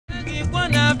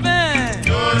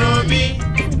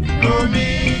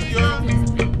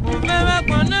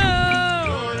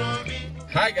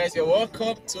guys, you're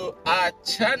welcome to our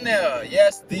channel.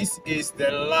 Yes, this is the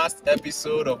last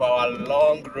episode of our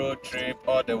long road trip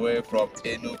all the way from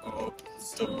Enugu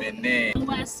to Benin.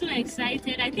 We're so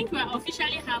excited. I think we're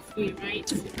officially halfway,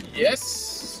 right?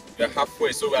 Yes, we're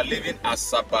halfway. So we're leaving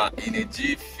Asaba in a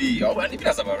jiffy. Oh, we're leaving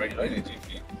Asaba already, not in a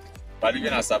jiffy. We're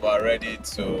leaving Asaba already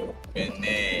to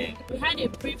Benin. We had a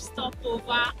brief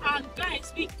stopover, and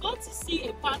guys, we got to see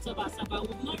a part of Asaba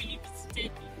we've not really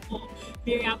visited before,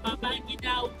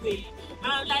 Babangida way.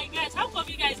 And like, guys, how come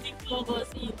you guys didn't plug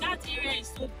us in? That area is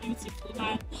so beautiful,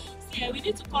 and yeah, we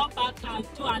need to come back and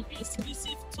do an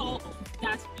exclusive tour of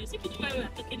that place. If you know where we are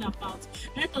talking about,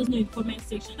 let us know in the comment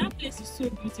section. That place is so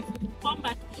beautiful. We'll come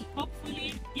back,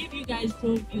 hopefully give you guys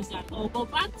drone views and all. But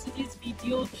back to this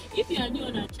video. If you are new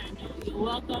on our channel, you're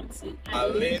welcome to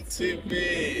Arlin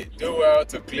TV. Do well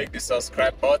to click the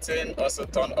subscribe button. Also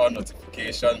turn on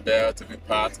notification bell to be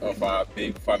part of our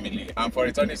big family. And for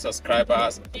returning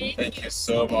subscribers, thank you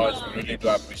so much. We really do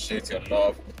appreciate your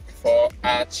love for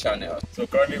our channel. So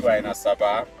currently we're in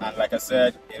Asaba, and like I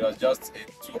said, it was just a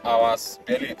 2 hours,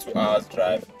 barely 2 hours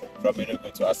drive from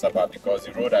Enugu to Asaba because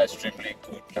the roads are extremely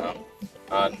good now.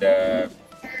 And though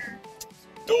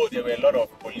there were a lot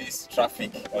of police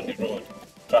traffic on the road,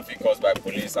 traffic caused by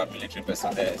police and military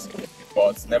personnel,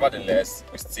 but nevertheless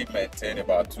we still maintain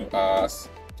about 2 hours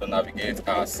to navigate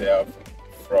ourselves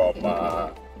from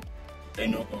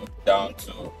Enugu down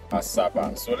to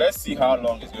Asaba. So let's see how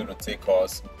long it's going to take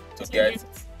us to get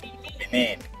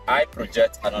Benin. I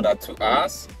project another 2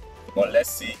 hours, but let's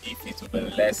see if it will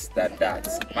be less than that.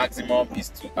 Maximum is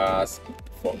 2 hours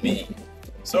for me.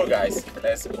 So guys,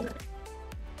 let's go.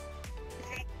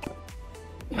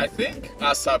 I think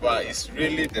Asaba is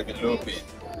really developing.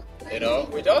 You know,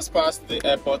 we just passed the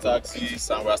airport axis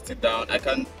and we're still down. I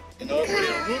can, you know,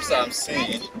 the roofs I'm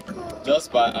seeing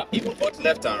just by even both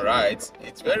left and right,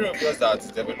 it's very obvious that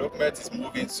development is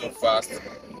moving so fast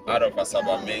out of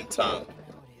Asaba main town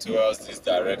towards this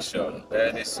direction.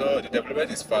 And the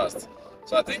development is fast.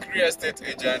 So I think real estate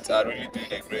agents are really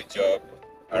doing a great job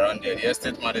around there. The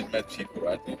estate management people,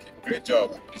 I think a great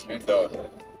job is being done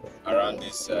around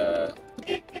this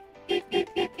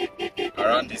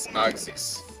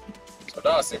axis. So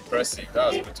that was impressive. That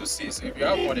was good to see. So if you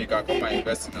have money, you can come and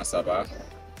invest in Asaba.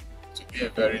 To be a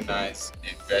very nice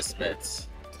investment.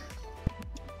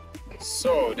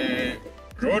 So the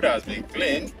road has been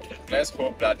cleaned. Let's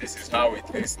hope that this is how it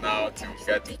is now till we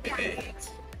get to Benin.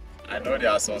 I know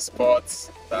there are some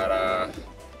spots that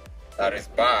is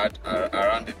bad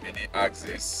around the Benin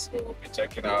axis, so we'll be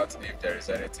checking out if there is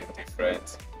anything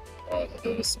different on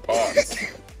those spots.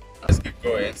 Let's keep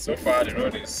going. So far the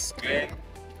road is clean,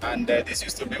 and this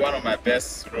used to be one of my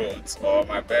best roads or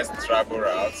my best travel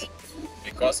routes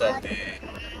because of the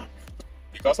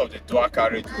dual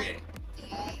carriageway.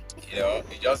 You know,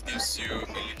 it just gives you a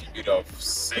little bit of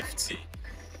safety.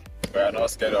 We are not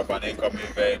scared of an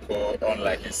incoming vehicle,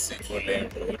 unlike a single lane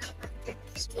road.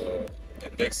 So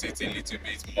it makes it a little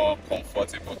bit more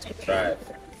comfortable to drive.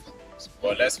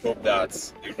 But let's hope that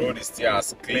the road is still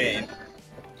as clean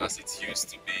as it used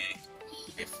to be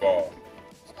before.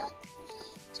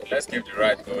 So let's keep the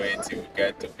ride going till we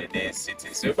get to Benin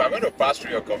City. So if I'm going to pass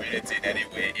through your community in any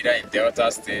way, either in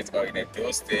Delta State or in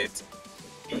Edo State,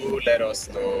 do let us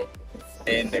know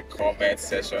in the comment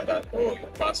section that, oh, you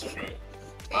passed through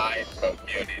my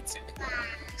community.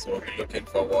 So we'll be looking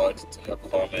forward to your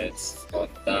comments on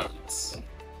that.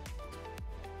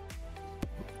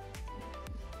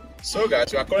 So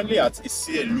guys, we are currently at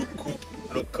Isi-Eluku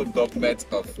local government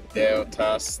of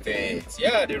Delta State.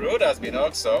 Yeah, the road has been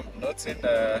awesome. Nothing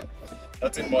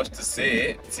much to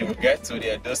say till we get to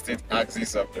the Edo State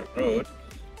axis of the road.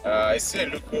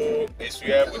 Isi-Eluku is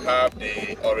where we have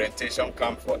the orientation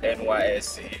camp for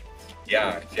NYSC.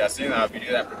 Yeah, if you are seeing our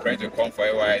video that preparing to come for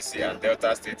NYSC and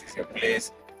Delta State is your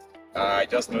place, I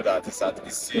just know that it's at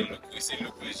Isi-Eluku.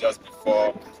 Isi-Eluku is just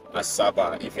before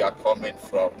Asaba if you are coming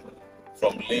from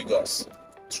Lagos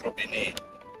through Benin.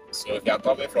 So if you are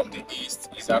coming from the east,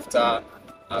 it's after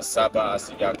Asaba as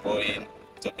if you are going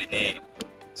to Benin.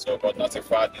 So, but not a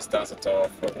far distance at all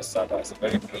from Asaba. It's a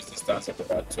very close distance of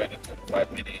about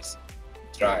 20-25 minutes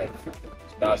drive.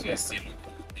 So that's where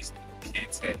Isi-Eluku is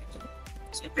located.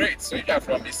 So great. So if you are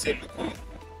from Isi-Eluku,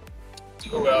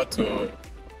 do well to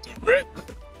rate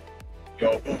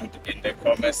your hood in the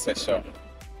comment section.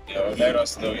 You know, let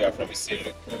us know you are from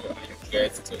Isi-Eluku and you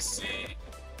get to see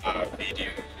our video.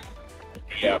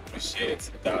 Really appreciate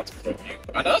that from you.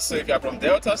 And also, if you are from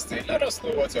Delta State, let us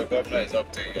know what your governor is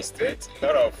up to in your state. A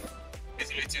lot of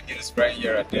little news spreading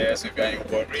here and there. So if you are in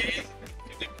Buhari,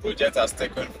 if the project has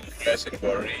taken full flesh in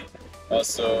Buhari,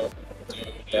 also do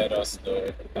let us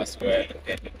know as well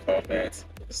in the comment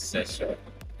section.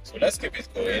 So let's keep it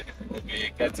going. We'll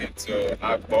be getting to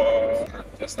Agbo,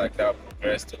 and just like that,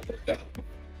 progress to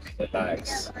the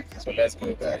likes. So let's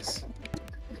go, guys.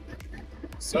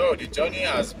 So the journey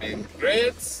has been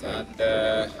great, and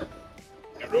the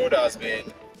road has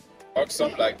been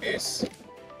awesome like this.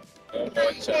 No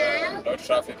much, no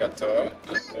traffic at all,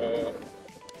 and no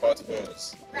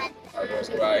potholes.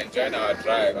 We are enjoying our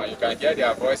drive, and you can hear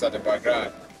their voice at the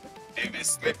background. They've been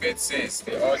sleeping since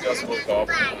they all just woke up,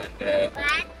 and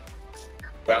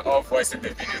we are all voicing the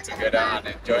video together and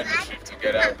enjoying the trip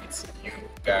together with you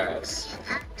guys.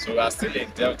 So we are still in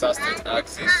Delta State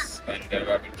axis, and we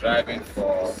have been driving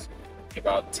for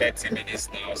about 30 minutes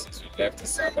now since we left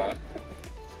Asaba.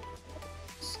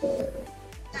 So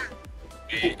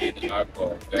be in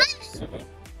Agbo very soon.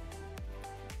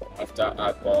 After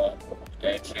Agbo,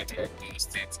 entering the Delta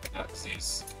State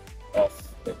axis of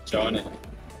the journey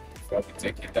before we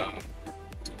take it down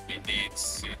to Benin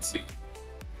City.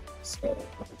 So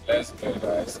let's go,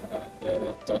 guys,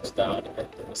 and touch down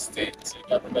at those states. If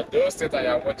you remember those states that you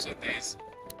are watching this,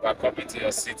 we are coming to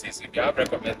your cities. If you have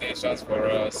recommendations for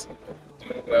us,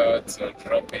 do well to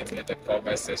drop it in the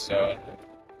comment section.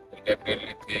 We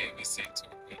definitely pay visit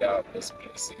to either of those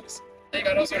places. You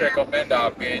can also recommend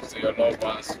our page to your loved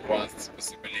ones who want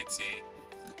visibility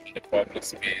in the public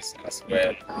space as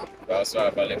well. We are also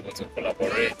available to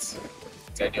collaborate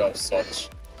with any of such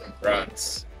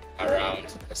brands around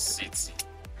the city.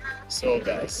 So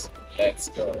guys, let's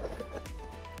go.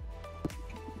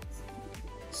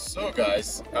 So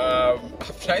guys, I'm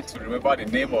trying to remember the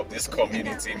name of this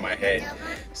community in my head.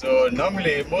 So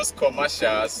normally most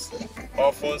commercials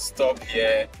often stop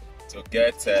here to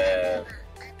get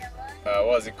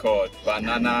what's it called,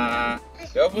 banana.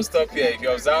 They often stop here. If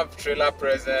you observe trailer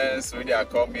presence when they are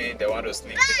coming, they want to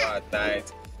sleep at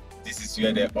night, this is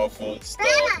where they often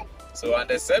stop. So, and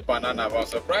they said banana, but I'm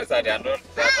surprised that they are not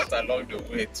along the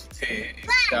way today.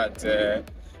 Is that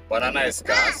banana is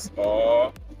scarce,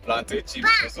 or plantain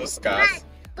chips is also scarce?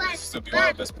 This used to be one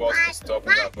of the spots to stop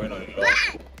when we are going on a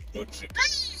long road trip,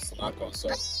 snack on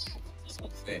some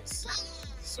things.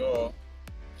 So,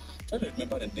 I'm trying to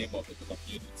remember the name of the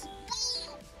community.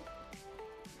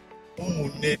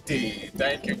 Umunete.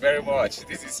 Thank you very much.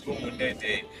 This is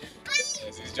Umunete.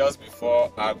 This is just before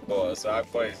Agbo. So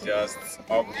Agbo is just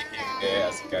up the hill there,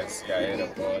 as you can see ahead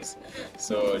of us.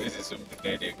 So this is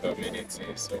Umunete community.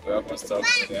 So we often stop.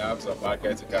 They have some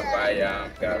markets. You can buy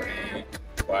yam, curry,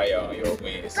 while on your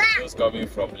way. So those coming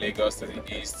from Lagos to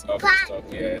the east, often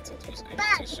stop here to do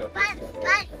into shopping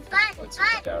before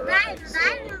continue their ride. So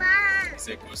it's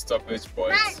a good stoppage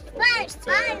point for most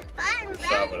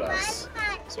travelers.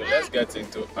 So let's get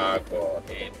into Agbo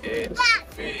in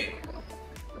HV.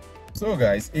 So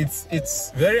guys,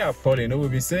 it's very appalling. You know,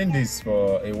 we've been saying this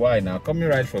for a while now, coming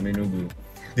right from Enugu.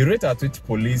 The rate at which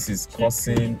police is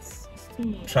causing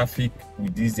traffic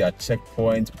with these their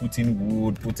checkpoints, putting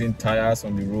wood, putting tires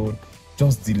on the road,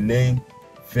 just delaying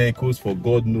vehicles for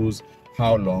God knows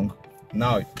how long.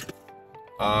 Now,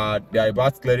 they are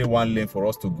about clearing one lane for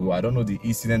us to go. I don't know the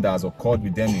incident that has occurred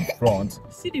with them in front.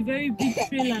 See the very big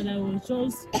trailer that was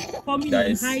just coming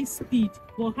in high speed,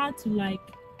 but had to like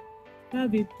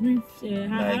have a brief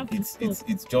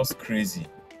it's just crazy,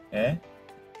 eh?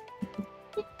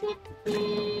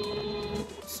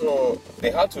 So they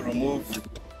had to remove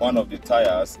one of the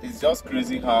tires. It's just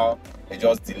crazy how they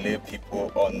just delay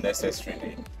people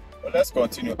unnecessarily. But let's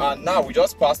continue. And now we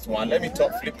just passed one. Let me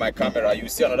flip my camera. You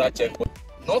see another checkpoint.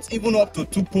 Not even up to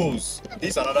 2 poles.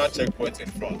 This is another checkpoint in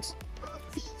front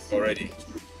already.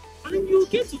 And you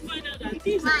get to find out that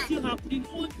things are still happening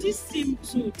on this same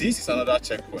road. This is another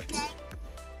checkpoint.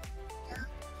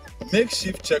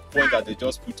 Makeshift checkpoint that they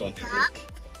just put on the road.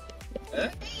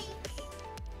 Eh?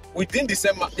 Within the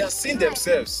same, they are seeing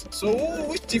themselves. So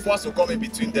which chief wants to come in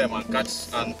between them and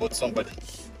catch and put somebody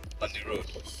on the road?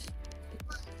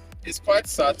 It's quite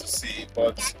sad to see,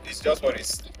 but it's just what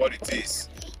it is.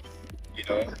 You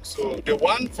know. So the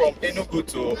one from Enugu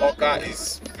to Awka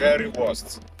is very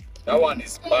worst. That one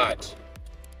is bad.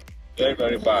 Very,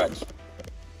 very bad.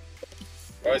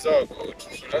 But it's all good.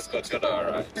 So let's continue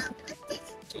our ride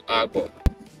to Agbo.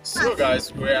 So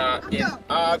guys, we are in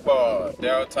Agbo,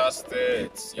 Delta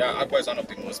State. Yeah, Agbo is one of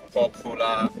the most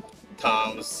popular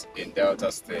towns in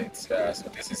Delta State. Yeah, so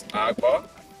this is Agbo.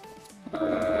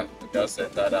 We just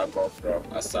entered Agbo from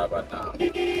Asaba now.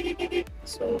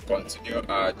 So continue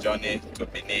our journey to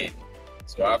Benin.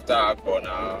 So after Agbo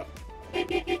now, we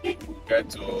get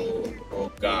to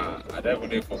Ogan. I don't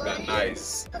know if Ogan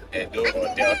is Edo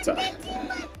or Delta.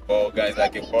 But Ogan is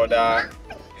like a border.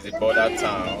 is a border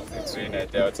town between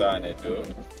Delta and Edo.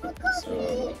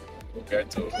 So we'll get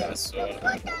to Ogan soon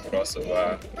and cross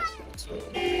over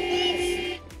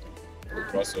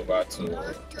to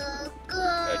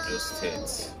Edo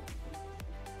State.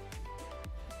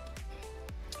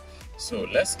 So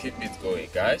let's keep it going,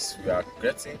 guys. We are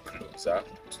getting closer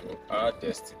to our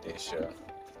destination.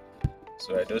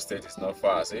 So Edo State is not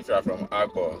far. So if you are from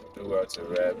Agbo, do well to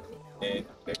rep in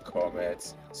the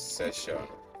comment section.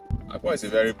 Agbo is a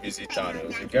very busy town.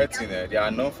 If you get in there, they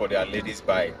are known for their ladies'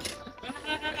 bike.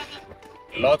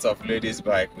 Lots of ladies'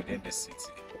 bike within the city.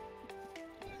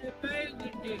 It's a very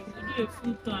good day. We do a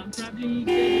full turn. Probably get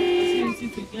the opportunity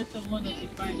to get on one of the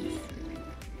bikes.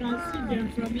 You can see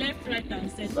them from left, right,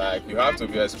 and center. Like, you have to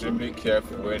be extremely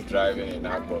careful when driving in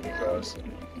Agbo because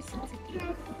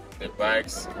the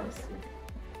bikes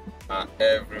are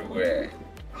everywhere.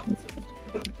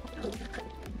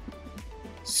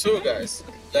 So guys,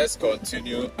 let's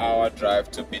continue our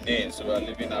drive to Benin. So we are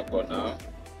leaving Agbo now.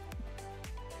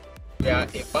 We are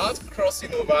about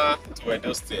crossing over to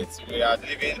Edo State. We are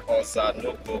leaving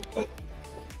Osa-no-Koko.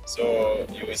 So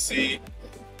you will see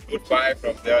goodbye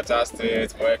from Delta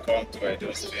State, welcome to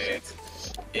Edo State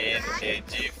in a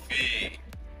jiffy.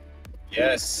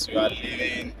 Yes, we are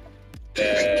leaving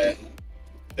the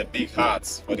big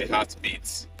hearts for the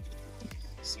heartbeats.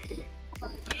 So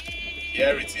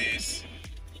here it is.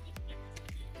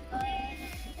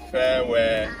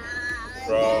 Farewell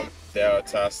from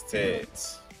Delta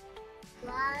State.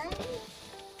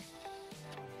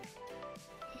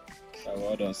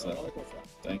 Well done, sir.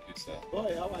 Thank you, sir.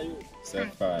 Boy, how are you?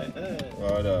 Sir, fine.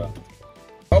 Well done.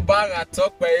 Obaga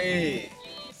Tokpe.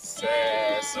 So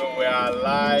we are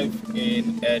live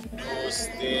in Edo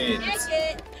State.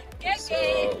 So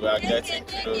we are getting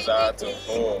closer to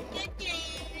home.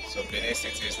 So Benin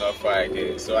City is not far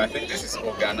again. So I think this is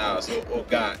Oga now. So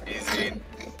Oga is in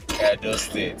Edo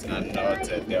State and not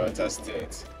Delta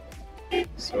State.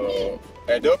 So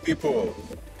Edo people,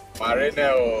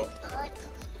 Marineo,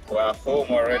 we are home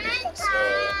already. So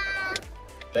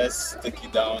let's take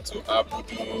it down to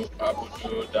Abudu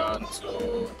down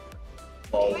to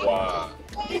Owa,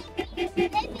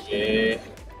 okay,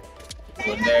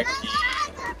 Koneki,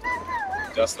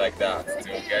 just like that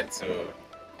till we get to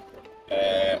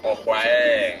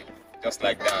Okwae, just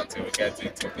like that till we get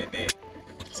into Benin.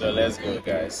 So let's go,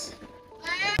 guys.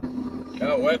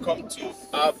 Yeah, welcome to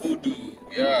Abudu.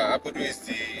 Yeah, Abudu is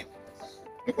the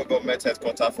local government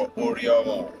headquarters for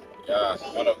Oriomo. Yeah,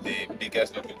 one of the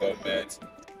biggest local governments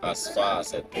as far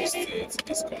as Edo State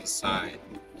is concerned.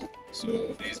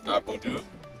 So this is Abudu.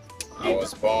 I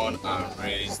was born and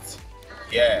raised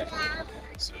here.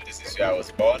 So this is where I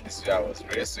was born, this is where I was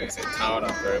raised. So it's a town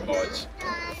I'm very much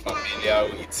familiar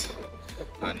with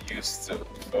and used to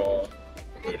before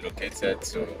we relocated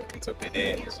to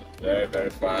Benin. So very, very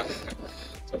far.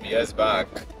 Some years back.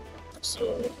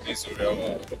 So this is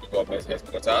Oriomo local government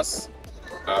headquarters.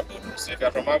 Abudu. So if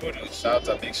you're from Abudu,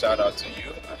 a big shout out to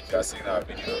you. And if you are seeing our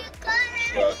video,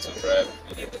 go out to read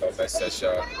in the comment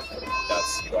section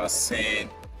that you are seeing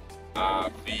our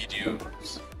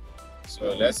videos.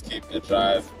 So let's keep the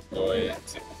drive going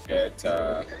to get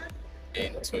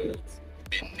into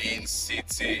Benin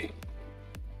City.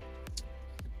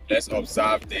 Let's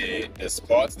observe the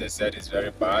spots. They said it's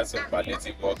very bad, so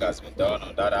palliative work has been done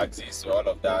on that axis. So all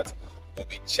of that we'll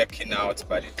be checking out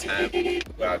by the time we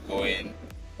are going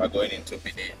into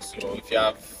Benin. So if you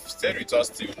have stayed with us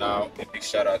till now, a big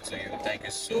shout out to you. Thank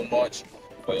you so much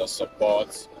for your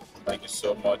support. Thank you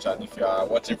so much. And if you are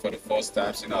watching for the first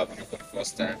time, seeing our video for the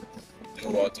first time, do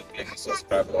want to click the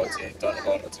subscribe button, turn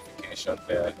on notification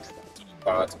bell to be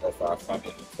part of our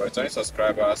family. For returning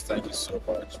subscribers, thank you so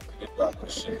much. We really do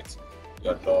appreciate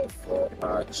your love for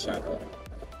our channel.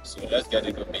 So let's get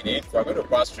into Benin. We're going to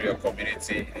pass through your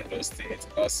community in those states.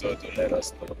 Also, do let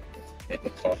us know in the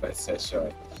comment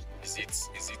section. Is it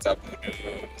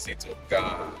Abudu? Is it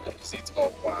Oga? Is it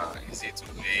Owa? Is it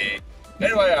Ule?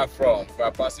 Anywhere you are from, we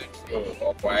are passing through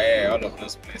Okwae, all of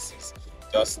those places.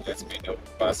 Just let me know,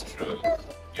 pass through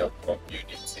your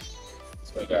community.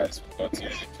 So guys, we continue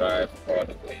to drive all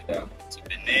the way down to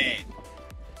Benin.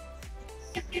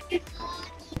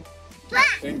 I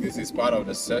think this is part of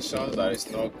the session that is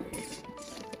not good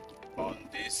on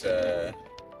this the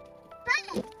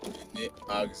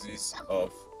axis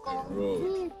of the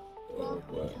road. Oh,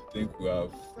 well, I think we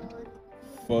have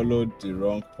followed the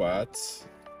wrong path.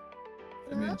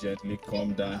 Let me gently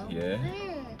come down here.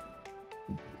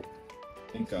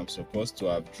 I think I'm supposed to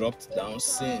have dropped down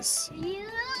since.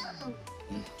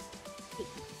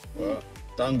 Well,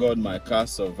 thank God my car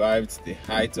survived the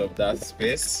height of that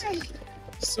space.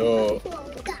 So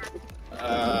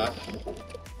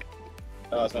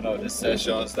That's one of the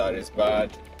sessions that is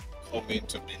bad coming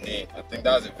to Benin. I think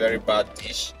that's a very bad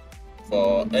dish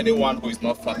for anyone who is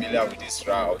not familiar with this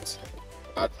route.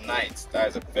 At night, that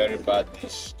is a very bad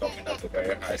dish coming at a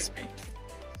very high speed.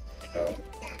 You know,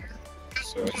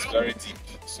 so it's very deep.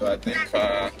 So I think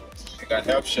you can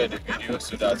help share the video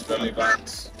so that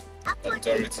relevant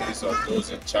authorities or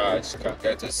those in charge can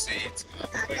get to see it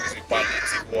and bring the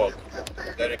palliative work.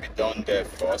 Let it be done there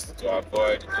first to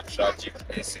avoid a tragic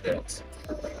incident.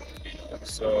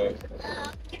 So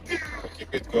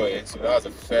keep it going. So that's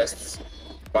the first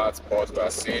bad spot we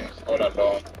are seeing all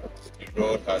along. The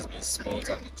road has been smooth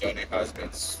and the journey has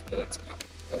been smooth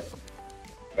and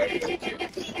very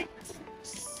okay.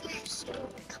 So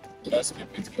let's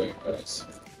keep it going, guys.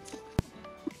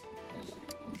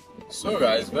 So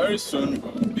guys, very soon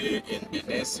we'll be in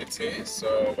Benin City.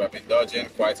 So we've been dodging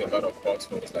quite a lot of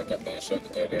potholes like I mentioned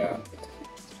earlier.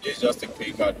 It's just a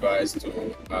quick advice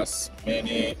to as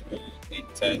many who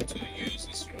intend to use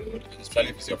this road, especially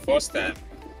if it's your first time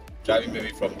driving maybe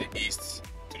from the east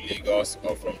to Lagos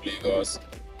or from Lagos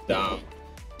down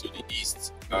to the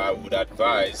east. I would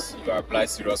advise you apply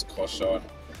serious caution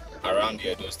around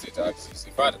the Edo State axis.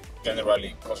 In fact,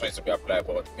 generally caution is to be applied,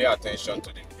 but pay attention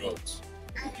to the roads.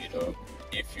 You know,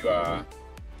 if you are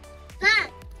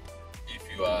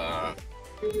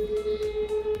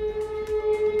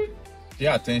pay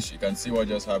attention. You can see what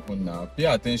just happened now. Pay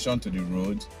attention to the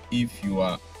road if you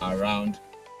are around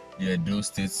the Edo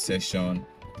State section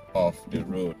of the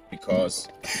road, because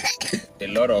a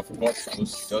lot of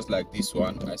potholes just like this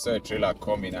one. I saw a trailer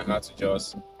coming. I had to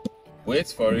just wait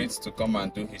for it to come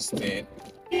and do his thing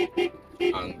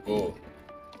and go.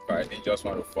 I didn't just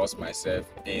want to force myself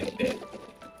in there.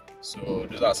 So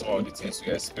those are some of the things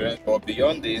we experience. But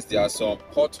beyond this, there are some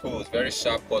potholes, very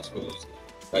sharp potholes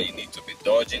that you need to be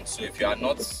dodging. So if you are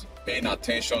not paying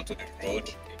attention to the road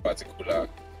in particular,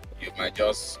 you might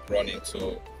just run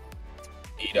into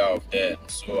either of them.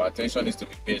 So attention needs to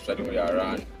be paid, especially when you are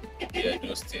around the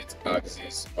Edo State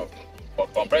axis of the road.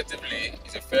 But comparatively,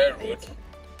 it's a fair road.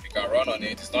 You can run on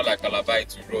it. It's not like Calabar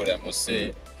road, I must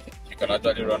say. You can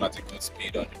actually run at a good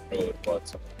speed on the road,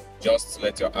 but just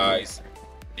let your eyes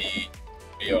be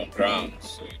on ground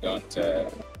so you don't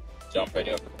jump any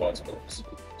of the potholes.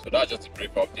 So that's just a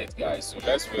brief update, guys. So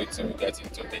let's wait till we get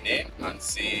into Benin and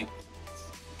see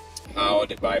how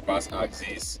the bypass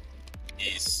axis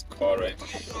is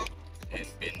currently in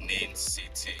Benin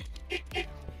City.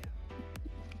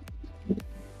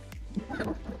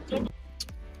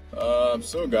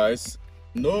 So guys,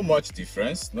 no much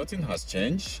difference, nothing has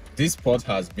changed. This spot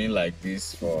has been like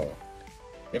this for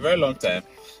a very long time.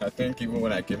 I think even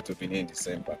when I came to Benin in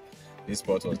December, this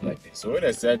spot was like this. So when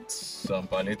I said some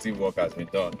palliative work has been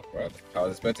done, right, I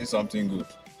was expecting something good,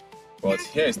 but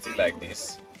here it's still like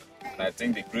this. And I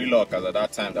think the gridlock as at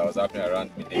that time that was happening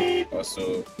around Benin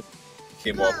also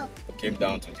came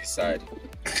down to this side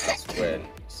as well.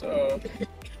 So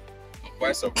I'm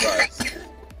quite surprised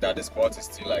that the spot is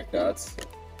still like that.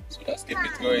 So let's keep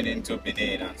it going into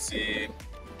Benin and see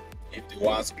if the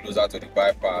ones closer to the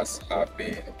bypass have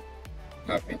been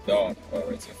done or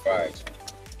rectified.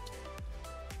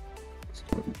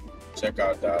 So check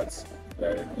out that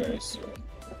very soon.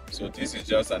 So this is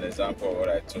just an example of what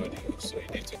I told you. So you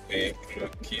need to pay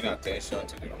keen attention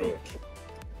to the road.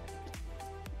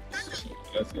 So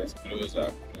let's get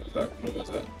closer.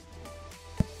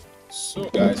 So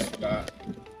guys, we are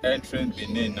entering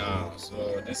Benin now.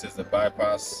 So this is the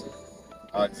bypass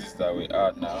axis that we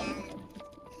are now.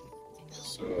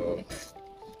 So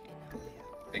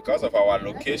because of our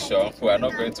location, we are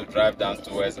not going to drive down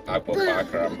towards Agbo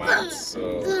Park Ramat.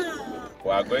 So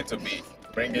we are going to be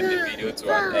bringing the video to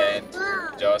an end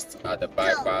just at the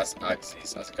bypass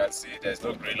axis. As you can see, there's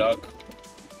no gridlock,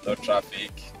 no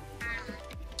traffic,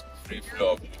 free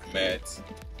flow of movement,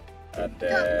 and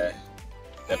the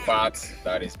part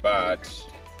that is bad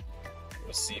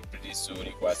we'll see pretty soon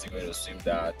if we're still going to swim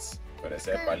that. But I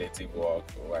said palliative work.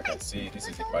 Oh, I can see this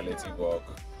is a palliative work.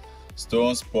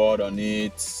 Stones poured on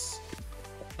it,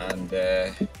 and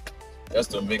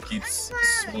just to make it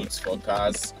smooth for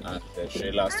cars and the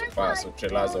trailers to pass, so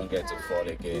trailers don't get to fall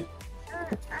again.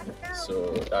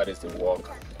 So that is the work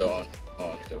done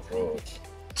on the road.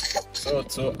 So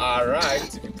to our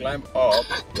right, if you climb up,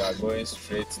 you are going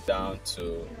straight down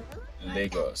to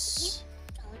Lagos,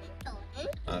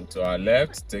 and to our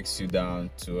left takes you down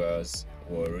towards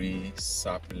Warri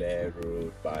Sapele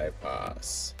Road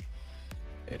bypass.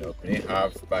 You know, we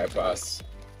have bypass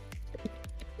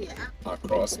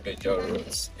across major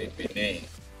roads in Benin.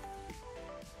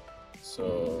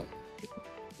 So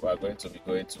we are going to be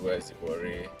going towards the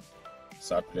Warri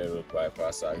Sapele Road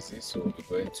bypass exit. So we're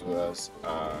going towards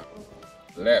our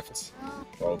left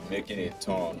of making a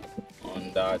turn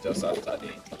under just after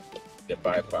the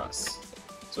bypass.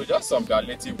 So just some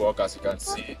palliative work, as you can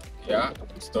see. Yeah,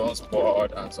 stones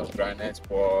poured and some granite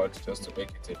poured just to make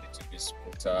it a little bit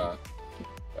smoother.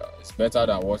 It's better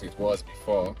than what it was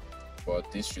before,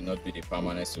 but this should not be the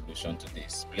permanent solution to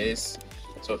this place.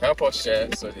 So help us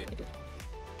share so the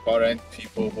current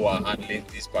people who are handling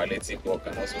this palliative work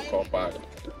can also come back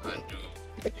and do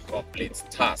the complete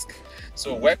task.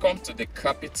 So welcome to the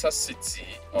capital city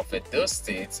of Edo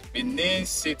State, Benin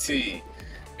City.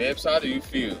 Babes, how do you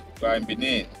feel? You are in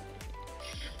Benin.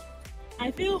 I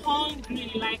feel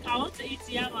hungry, like I want to eat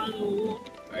yam and owo.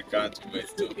 I can't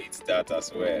wait to eat that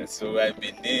as well. So we're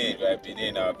Benin,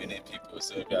 our Benin people.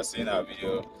 So if you are seeing our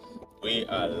video, we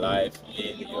are live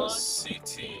in your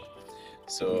city.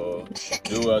 So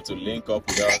do well to link up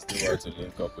with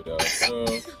us, So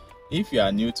if you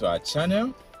are new to our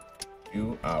channel,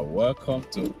 you are welcome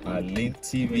to Arlin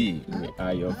TV. We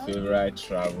are your favorite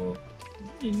travel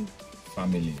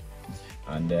family.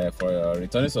 And for your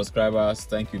returning subscribers,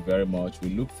 thank you very much.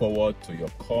 We look forward to your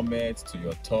comments, to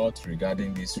your thoughts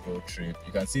regarding this road trip.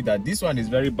 You can see that this one is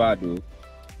very bad though.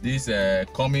 This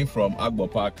coming from Agbo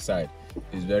Park side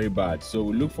is very bad. So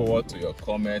we look forward to your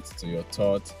comments, to your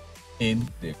thoughts in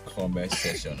the comment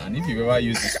section. And if you've ever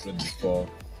used this road before,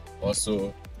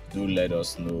 also do let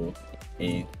us know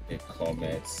in the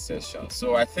comment section.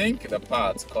 So I think the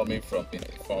part coming from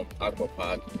Agbo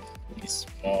Park is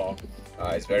more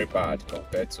it's very bad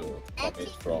compared to coming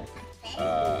from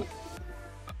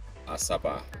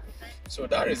Asaba. So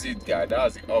that is it, guys.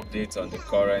 That's the update on the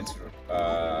current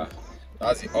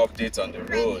that's the update on the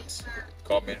road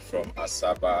coming from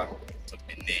Asaba to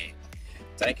Benin.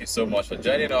 Thank you so much for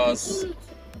joining us.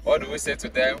 What do we say to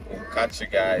them? We'll catch you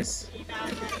guys.